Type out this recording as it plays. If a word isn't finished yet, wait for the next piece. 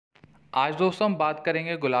आज दोस्तों हम बात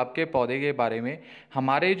करेंगे गुलाब के पौधे के बारे में।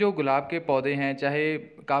 हमारे जो गुलाब के पौधे हैं, चाहे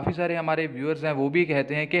काफ़ी सारे हमारे व्यूअर्स हैं वो भी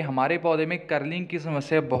कहते हैं कि हमारे पौधे में कर्लिंग की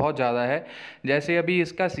समस्या बहुत ज़्यादा है। जैसे अभी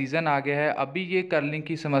इसका सीज़न आ गया है, अभी ये कर्लिंग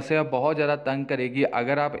की समस्या बहुत ज़्यादा तंग करेगी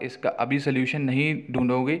अगर आप इसका अभी सोल्यूशन नहीं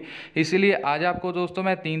ढूंढोगे। इसीलिए आज आपको दोस्तों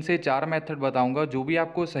मैं 3 से 4 मेथड बताऊँगा, जो भी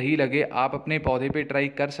आपको सही लगे आप अपने पौधे पर ट्राई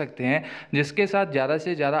कर सकते हैं, जिसके साथ ज़्यादा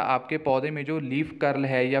से ज़्यादा आपके पौधे में जो लीफ कर्ल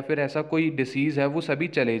है या फिर ऐसा कोई डिसीज़ है वो सभी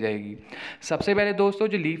चले जाएगी। सबसे पहले दोस्तों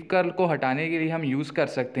जो लीफ कर्ल को हटाने के लिए हम यूज़ कर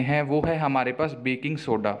सकते हैं वो है हमारे पास बेकिंग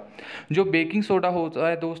सोडा। जो बेकिंग सोडा होता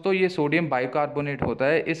है दोस्तों, ये सोडियम बाइकार्बोनेट होता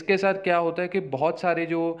है। इसके साथ क्या होता है कि बहुत सारे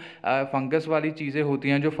जो फंगस वाली चीज़ें होती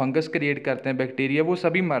हैं, जो फंगस क्रिएट करते हैं, बैक्टीरिया, वो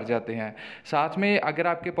सभी मर जाते हैं। साथ में अगर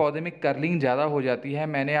आपके पौधे में कर्लिंग ज़्यादा हो जाती है,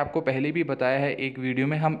 मैंने आपको पहले भी बताया है एक वीडियो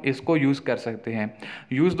में, हम इसको यूज़ कर सकते हैं।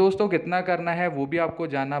 यूज़ दोस्तों कितना करना है वो भी आपको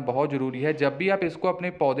जानना बहुत ज़रूरी है। जब भी आप इसको अपने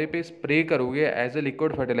पौधे पे स्प्रे करोगे एज ए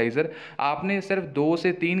लिक्विड फर्टिलाइज़र, आपने सिर्फ 2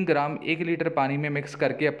 से 3 ग्राम 1 लीटर पानी में मिक्स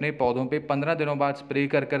करके अपने पौधों पे 15 दिनों बाद स्प्रे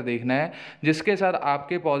कर देखना है, जिसके साथ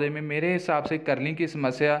आपके पौधे में मेरे हिसाब से कर्लिंग की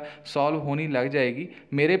समस्या सॉल्व होनी लग जाएगी।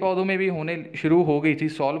 मेरे पौधों में भी होने शुरू हो गई थी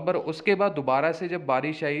सॉल्व, पर उसके बाद दोबारा से जब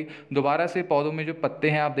बारिश आई, दोबारा से पौधों में जो पत्ते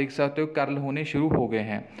हैं आप देख सकते हो कर्ल होने शुरू हो गए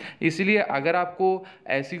हैं। इसलिए अगर आपको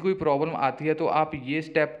ऐसी कोई प्रॉब्लम आती है तो आप ये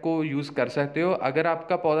स्टेप को यूज़ कर सकते हो। अगर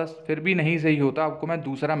आपका पौधा फिर भी नहीं सही होता, आपको मैं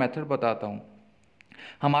दूसरा मेथड बताता हूँ।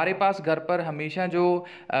 हमारे पास घर पर हमेशा जो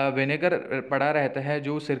विनेगर पड़ा रहता है,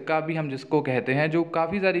 जो सिरका भी हम जिसको कहते हैं, जो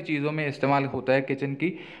काफ़ी सारी चीज़ों में इस्तेमाल होता है किचन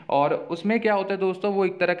की, और उसमें क्या होता है दोस्तों, वो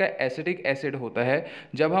एक तरह का एसिडिक एसिड होता है।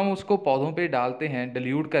 जब हम उसको पौधों पे डालते हैं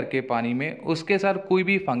डिल्यूट करके पानी में, उसके साथ कोई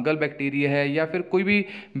भी फंगल बैक्टीरिया है या फिर कोई भी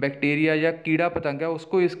बैक्टीरिया या कीड़ा पतंगा,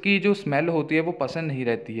 उसको इसकी जो स्मेल होती है वो पसंद नहीं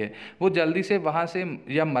रहती है। वो जल्दी से वहाँ से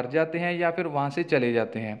या मर जाते हैं या फिर वहाँ से चले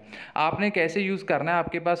जाते हैं। आपने कैसे यूज़ करना है,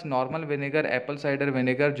 आपके पास normal vinegar, Apple cider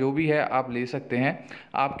vinegar जो भी है आप ले सकते हैं।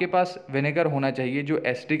 आपके पास विनेगर होना चाहिए जो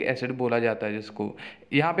एसिटिक एसिड बोला जाता है जिसको।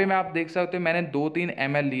 यहाँ पे मैं आप देख सकते हो मैंने 2-3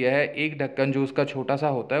 ml लिया है। एक ढक्कन जो उसका छोटा सा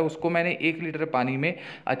होता है उसको मैंने 1 लीटर पानी में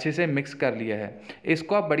अच्छे से मिक्स कर लिया है।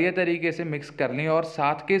 इसको आप बढ़िया तरीके से मिक्स कर लें और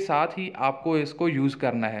साथ के साथ ही आपको इसको यूज़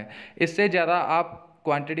करना है। इससे ज़्यादा आप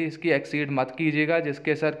क्वांटिटी इसकी एक्सीड मत कीजिएगा,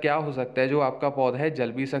 जिसके साथ क्या हो सकता है, जो आपका पौधा है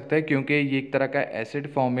जल भी सकता है, क्योंकि ये एक तरह का एसिड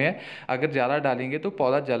फॉर्म में है। अगर ज़्यादा डालेंगे तो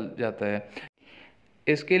पौधा जल जाता है।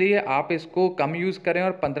 इसके लिए आप इसको कम यूज़ करें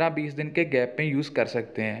और 15-20 दिन के गैप में यूज़ कर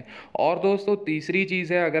सकते हैं। और दोस्तों तीसरी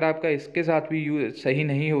चीज़ है, अगर आपका इसके साथ भी यूज सही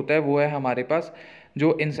नहीं होता है, वो है हमारे पास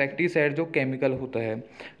जो इंसेक्टिसाइड जो केमिकल होता है।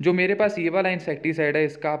 जो मेरे पास ये वाला इंसेक्टिसाइड है,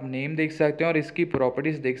 इसका आप नेम देख सकते हैं और इसकी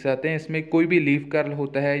प्रॉपर्टीज़ देख सकते हैं। इसमें कोई भी लीफ कर्ल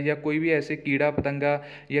होता है या कोई भी ऐसे कीड़ा पतंगा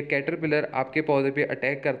या कैटरपिलर आपके पौधे पे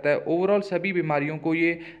अटैक करता है, ओवरऑल सभी बीमारियों को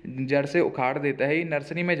ये जड़ से उखाड़ देता है। ये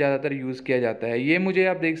नर्सरी में ज़्यादातर यूज़ किया जाता है। ये मुझे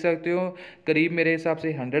आप देख सकते हो करीब मेरे हिसाब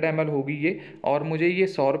से 100 ml होगी ये, और मुझे ये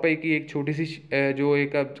 100 रुपये की एक छोटी सी जो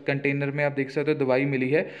एक कंटेनर में आप देख सकते हो दवाई मिली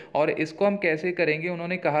है। और इसको हम कैसे करेंगे,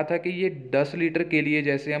 उन्होंने कहा था कि ये 10 लीटर के लिए,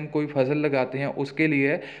 जैसे हम कोई फसल लगाते हैं उसके लिए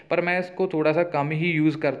है, पर मैं इसको थोड़ा सा कम ही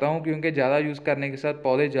यूज़ करता हूँ क्योंकि ज़्यादा यूज़ करने के साथ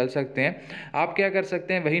पौधे जल सकते हैं। आप क्या कर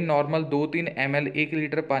सकते हैं, वही नॉर्मल 2-3 ml 1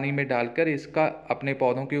 लीटर पानी में डालकर इसका अपने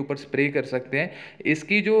पौधों के ऊपर स्प्रे कर सकते हैं।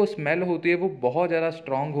 इसकी जो स्मेल होती है वो बहुत ज़्यादा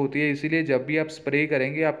स्ट्रांग होती है, इसीलिए जब भी आप स्प्रे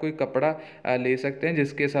करेंगे आप कोई कपड़ा ले सकते हैं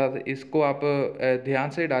जिसके साथ इसको आप ध्यान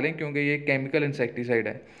से डालें, क्योंकि ये केमिकल इंसेक्टिसाइड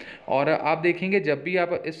है। और आप देखेंगे जब भी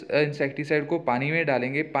आप इस इंसेक्टिसाइड को पानी में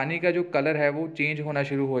डालेंगे, पानी का जो कलर है वो चेंज होना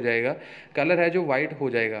शुरू हो जाएगा। कलर है जो वाइट हो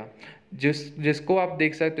जाएगा, जिसको आप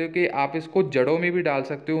देख सकते हो कि आप इसको जड़ों में भी डाल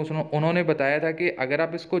सकते हो। उन्होंने बताया था कि अगर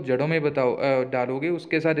आप इसको जड़ों में डालोगे,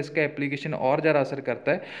 उसके साथ इसका एप्लीकेशन और ज़्यादा असर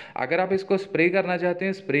करता है। अगर आप इसको स्प्रे करना चाहते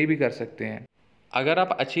हैं, स्प्रे भी कर सकते हैं। अगर आप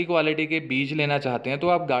अच्छी क्वालिटी के बीज लेना चाहते हैं तो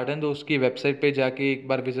आप गार्डन दोस्त की वेबसाइट पे जाके एक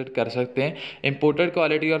बार विज़िट कर सकते हैं। इंपोर्टेड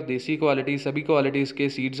क्वालिटी और देसी क्वालिटी, सभी क्वालिटीज़ के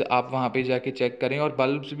सीड्स आप वहाँ पे जाके चेक करें, और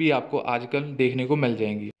बल्ब्स भी आपको आजकल देखने को मिल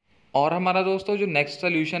जाएंगी। और हमारा दोस्तों जो नेक्स्ट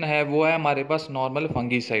सोल्यूशन है वो है हमारे पास नॉर्मल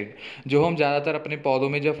फंगीसाइड, जो हम ज़्यादातर अपने पौधों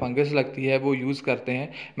में जब फंगस लगती है वो यूज़ करते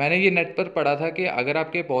हैं। मैंने ये नेट पर पढ़ा था कि अगर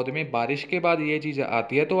आपके पौधे में बारिश के बाद ये चीज़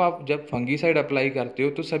आती है तो आप जब फंगीसाइड अप्लाई करते हो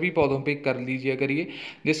तो सभी पौधों पे कर लीजिए करिए,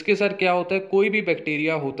 जिसके साथ क्या होता है, कोई भी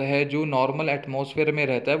बैक्टीरिया होता है जो नॉर्मल एटमॉस्फेयर में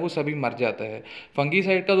रहता है वो सभी मर जाता है।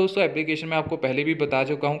 फंगीसाइड का दोस्तों एप्लीकेशन मैं आपको पहले भी बता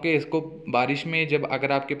चुका हूँ कि इसको बारिश में जब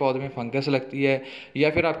अगर आपके पौधे में फंगस लगती है या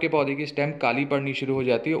फिर आपके पौधे की स्टेम काली पड़नी शुरू हो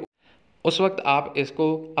जाती है, उस वक्त आप इसको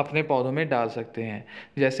अपने पौधों में डाल सकते हैं।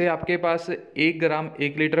 जैसे आपके पास 1 ग्राम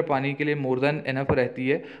 1 लीटर पानी के लिए मोर देन इनफ रहती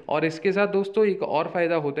है। और इसके साथ दोस्तों एक और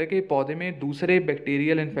फ़ायदा होता है कि पौधे में दूसरे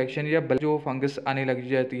बैक्टीरियल इन्फेक्शन या जो फंगस आने लग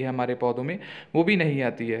जाती है हमारे पौधों में, वो भी नहीं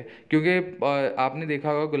आती है। क्योंकि आपने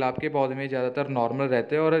देखा होगा गुलाब के पौधे में ज़्यादातर नॉर्मल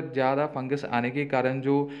रहते हैं, और ज़्यादा फंगस आने के कारण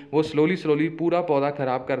जो वो स्लोली स्लोली पूरा पौधा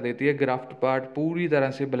ख़राब कर देती है, ग्राफ्ट पार्ट पूरी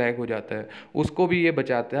तरह से ब्लैक हो जाता है। उसको भी ये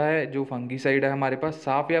बचाता है। जो फंगीसाइड है हमारे पास,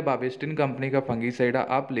 साफ या बावेस्टिन कंपनी का फंगीसाइड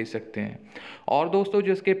आप ले सकते हैं। और दोस्तों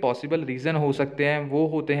जो इसके पॉसिबल रीज़न हो सकते हैं वो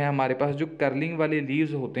होते हैं हमारे पास जो कर्लिंग वाले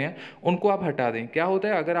लीव्स होते हैं, उनको आप हटा दें। क्या होता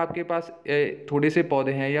है, अगर आपके पास थोड़े से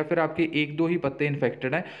पौधे हैं या फिर आपके 1-2 ही पत्ते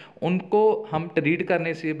इन्फेक्टेड हैं, उनको हम ट्रीट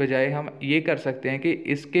करने से बजाय हम ये कर सकते हैं कि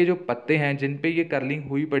इसके जो पत्ते हैं जिन पे ये कर्लिंग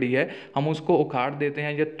हुई पड़ी है, हम उसको उखाड़ देते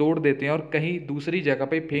हैं या तोड़ देते हैं और कहीं दूसरी जगह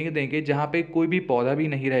पे फेंक देंगे जहाँ पे कोई भी पौधा भी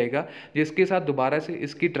नहीं रहेगा, जिसके साथ दोबारा से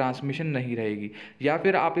इसकी ट्रांसमिशन नहीं रहेगी। या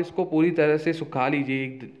फिर आप इसको पूरी तरह से सुखा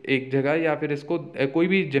लीजिए एक जगह, या फिर इसको कोई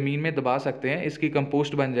भी ज़मीन में दबा सकते हैं, इसकी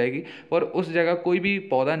कंपोस्ट बन जाएगी। और उस जगह कोई भी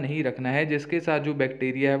पौधा नहीं रखना है जिसके साथ जो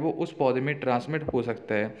बैक्टीरिया है वो उस पौधे में ट्रांसमिट हो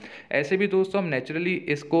सकता है। ऐसे भी दोस्तों हम नेचुरली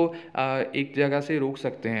इसको एक जगह से रोक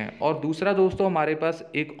सकते हैं। और दूसरा दोस्तों हमारे पास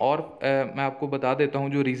एक और मैं आपको बता देता हूँ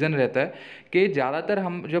जो रीज़न रहता है कि ज़्यादातर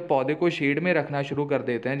हम जब पौधे को शेड में रखना शुरू कर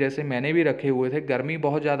देते हैं, जैसे मैंने भी रखे हुए थे, गर्मी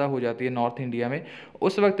बहुत ज़्यादा हो जाती है नॉर्थ इंडिया में,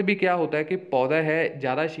 उस वक्त भी क्या होता है कि पौधा है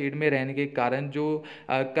ज़्यादा शेड में रहने के कारण जो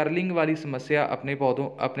कर्लिंग वाली समस्या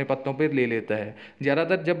अपने पत्तों पर ले लेता है।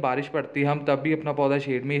 ज़्यादातर जब बारिश पड़ती है हम तब भी अपना पौधा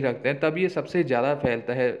शेड में ही रखते हैं, तब ये सबसे ज़्यादा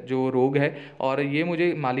फैलता है जो रोग है। और ये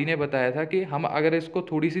मुझे माली ने बताया था कि हम अगर इसको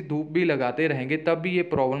थोड़ी सी धूप भी लगाते रहेंगे तब भी ये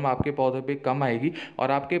प्रॉब्लम आपके पौधे पे कम आएगी,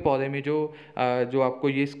 और आपके पौधे में जो आपको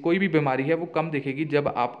ये कोई भी बीमारी है वो कम दिखेगी जब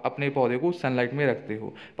आप अपने पौधे को सनलाइट में रखते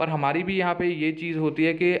हो। पर हमारी भी यहाँ पे ये चीज़ होती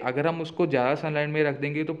है कि अगर हम उसको ज़्यादा सनलाइट में रख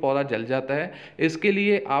देंगे तो पौधा जल जाता है। इसके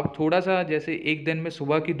लिए आप थोड़ा सा, जैसे एक दिन में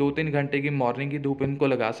सुबह की 2-3 घंटे की मॉर्निंग की धूप इनको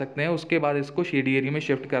लगा सकते हैं, उसके बाद इसको शेडी एरिया में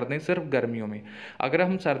शिफ्ट कर दें सिर्फ गर्मियों में। अगर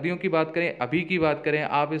हम सर्दियों की बात करें, अभी की बात करें,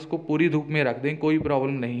 आप इसको पूरी धूप में रख दें, कोई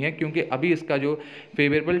प्रॉब्लम नहीं है, क्योंकि अभी इसका जो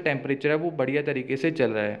फेवरेबल टेम्परेचर है वो बढ़िया तरीके से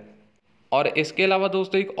चल रहा है। और इसके अलावा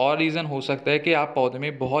दोस्तों एक और रीज़न हो सकता है कि आप पौधे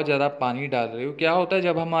में बहुत ज़्यादा पानी डाल रहे हो। क्या होता है,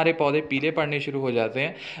 जब हमारे पौधे पीले पड़ने शुरू हो जाते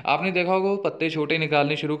हैं, आपने देखा होगा वो पत्ते छोटे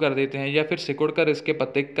निकालने शुरू कर देते हैं, या फिर सिकुड़ कर इसके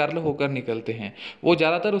पत्ते कर्ल होकर निकलते हैं। वो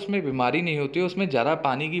ज़्यादातर उसमें बीमारी नहीं होती है, उसमें ज़्यादा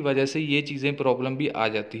पानी की वजह से ये चीज़ें प्रॉब्लम भी आ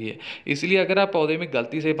जाती है। इसलिए अगर आप पौधे में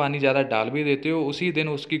गलती से पानी ज़्यादा डाल भी देते हो, उसी दिन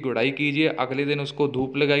उसकी गुड़ाई कीजिए, अगले दिन उसको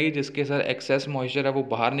धूप लगाइए जिसके साथ एक्सेस मॉइस्चर है वो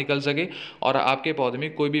बाहर निकल सके और आपके पौधे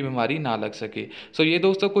में कोई भी बीमारी ना लग सके। सो ये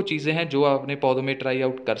दोस्तों कुछ चीज़ें हैं जो आप अपने पौधों में ट्राई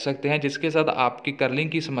आउट कर सकते हैं, जिसके साथ आपकी कर्लिंग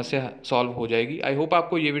की समस्या सॉल्व हो जाएगी। आई होप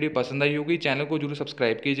आपको ये वीडियो पसंद आई होगी। चैनल को जरूर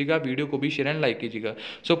सब्सक्राइब कीजिएगा, वीडियो को भी शेयर एंड लाइक कीजिएगा।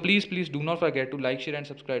 So please do not forget to like, share and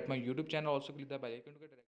subscribe my YouTube channel. Also click the bell icon to get